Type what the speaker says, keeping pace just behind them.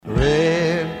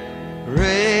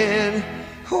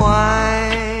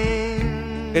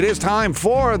It is time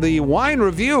for the wine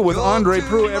review with Andre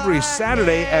Prue every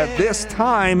Saturday at this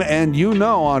time. And you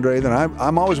know, Andre, that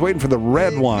I'm always waiting for the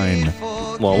red wine.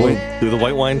 Well, we'll do the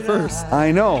white wine first.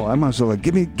 I know. I'm also like,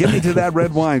 give me to that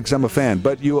red wine because I'm a fan.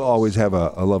 But you always have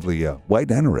a lovely white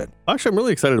and a red. Actually, I'm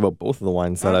really excited about both of the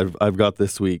wines that I've got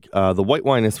this week. The white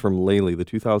wine is from Lailey, the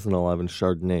 2011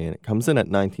 Chardonnay, and it comes in at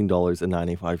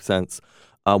 $19.95.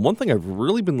 One thing I've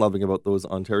really been loving about those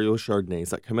Ontario Chardonnays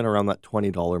that come in around that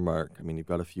 $20 mark. I mean, you've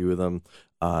got a few of them,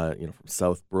 from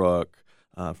Southbrook,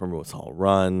 from Rose Hall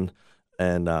Run,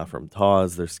 and from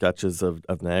Tawes. There's sketches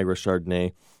of Niagara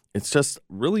Chardonnay. It's just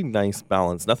really nice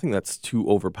balance. Nothing that's too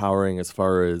overpowering as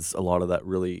far as a lot of that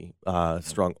really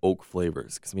strong oak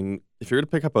flavors. Because, I mean, if you're going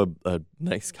to pick up a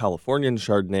nice Californian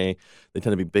Chardonnay, they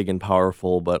tend to be big and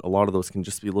powerful, but a lot of those can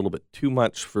just be a little bit too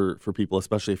much for people,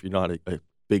 especially if you're not a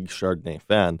big Chardonnay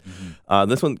fan. Mm-hmm.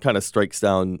 This one kind of strikes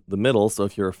down the middle. So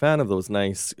if you're a fan of those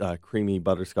nice creamy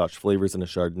butterscotch flavors in a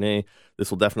Chardonnay,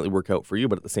 this will definitely work out for you.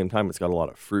 But at the same time, it's got a lot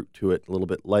of fruit to it, a little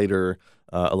bit lighter,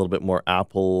 a little bit more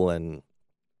apple and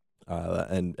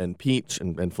peach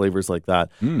and flavors like that.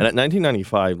 And at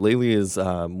 $19.95, Lailey is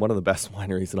one of the best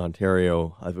wineries in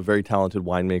Ontario. I have a very talented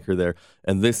winemaker there,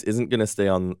 and this isn't going to stay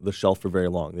on the shelf for very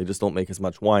long. They just don't make as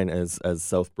much wine as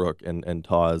Southbrook and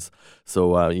Tawes.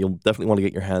 So you'll definitely want to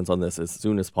get your hands on this as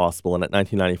soon as possible. And at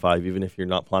 $19.95, even if you're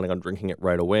not planning on drinking it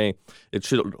right away, it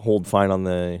should hold fine on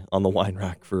the wine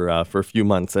rack for a few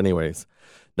months anyways.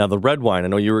 Now, the red wine, I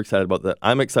know you were excited about that.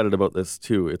 I'm excited about this,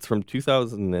 too. It's from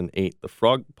 2008, the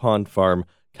Frogpond Farm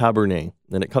Cabernet,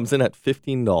 and it comes in at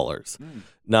 $15.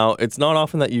 Now, it's not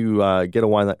often that you get a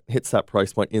wine that hits that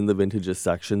price point in the vintages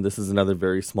section. This is another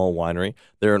very small winery.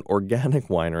 They're an organic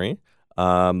winery.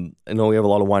 I know we have a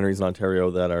lot of wineries in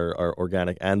Ontario that are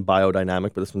organic and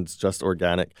biodynamic, but this one's just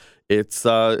organic. It's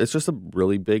just a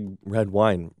really big red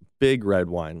wine. Big red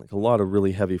wine, like a lot of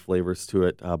really heavy flavors to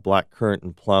it. Black currant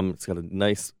and plum. It's got a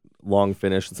nice long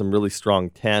finish and some really strong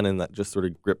tannin that just sort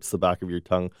of grips the back of your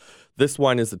tongue. This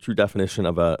wine is the true definition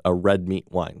of a red meat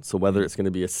wine. So whether it's going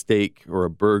to be a steak or a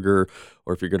burger,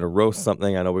 or if you're going to roast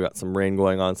something, I know we got some rain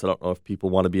going on, so I don't know if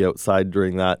people want to be outside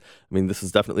during that. I mean, this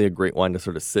is definitely a great wine to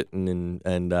sort of sit and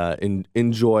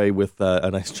enjoy with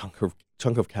a nice chunk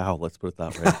of cow. Let's put it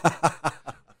that way.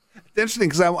 It's interesting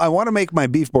because I want to make my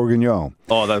beef bourguignon.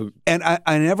 And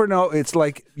I never know. It's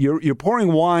like you're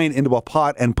pouring wine into a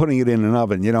pot and putting it in an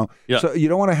oven, you know. Yeah. So you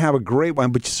don't want to have a great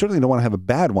wine, but you certainly don't want to have a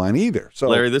bad wine either. So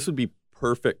Larry, this would be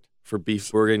perfect for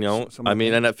beef bourguignon. I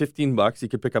mean, and at $15, you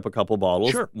could pick up a couple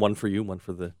bottles. Sure. One for you, one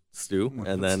for the stew.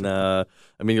 And then,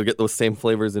 you'll get those same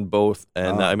flavors in both.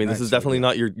 And this is definitely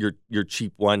not your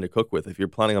cheap wine to cook with. If you're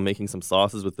planning on making some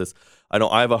sauces with this, I know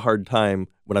I have a hard time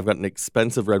when I've got an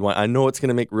expensive red wine. I know it's going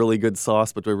to make really good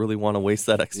sauce, but do I really want to waste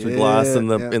that extra glass in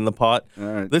the pot? All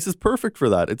right. This is perfect for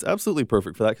that. It's absolutely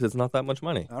perfect for that because it's not that much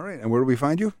money. All right. And where do we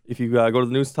find you? If you go to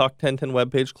the News Talk 1010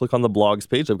 webpage, click on the blogs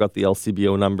page. I've got the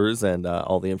LCBO numbers and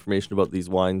all the information about these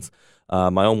wines.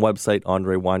 My own website,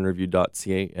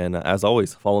 andrewinereview.ca. And as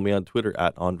always, follow me on Twitter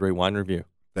at andrewinereview.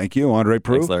 Thank you, Andre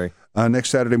Prue. Thanks, Larry. Next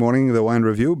Saturday morning, the Wine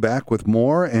Review, back with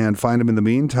more, and find them in the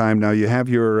meantime. Now, you have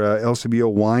your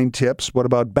LCBO wine tips. What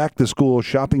about back-to-school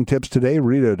shopping tips today?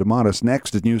 Rita DeMattis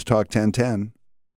next at News Talk 1010.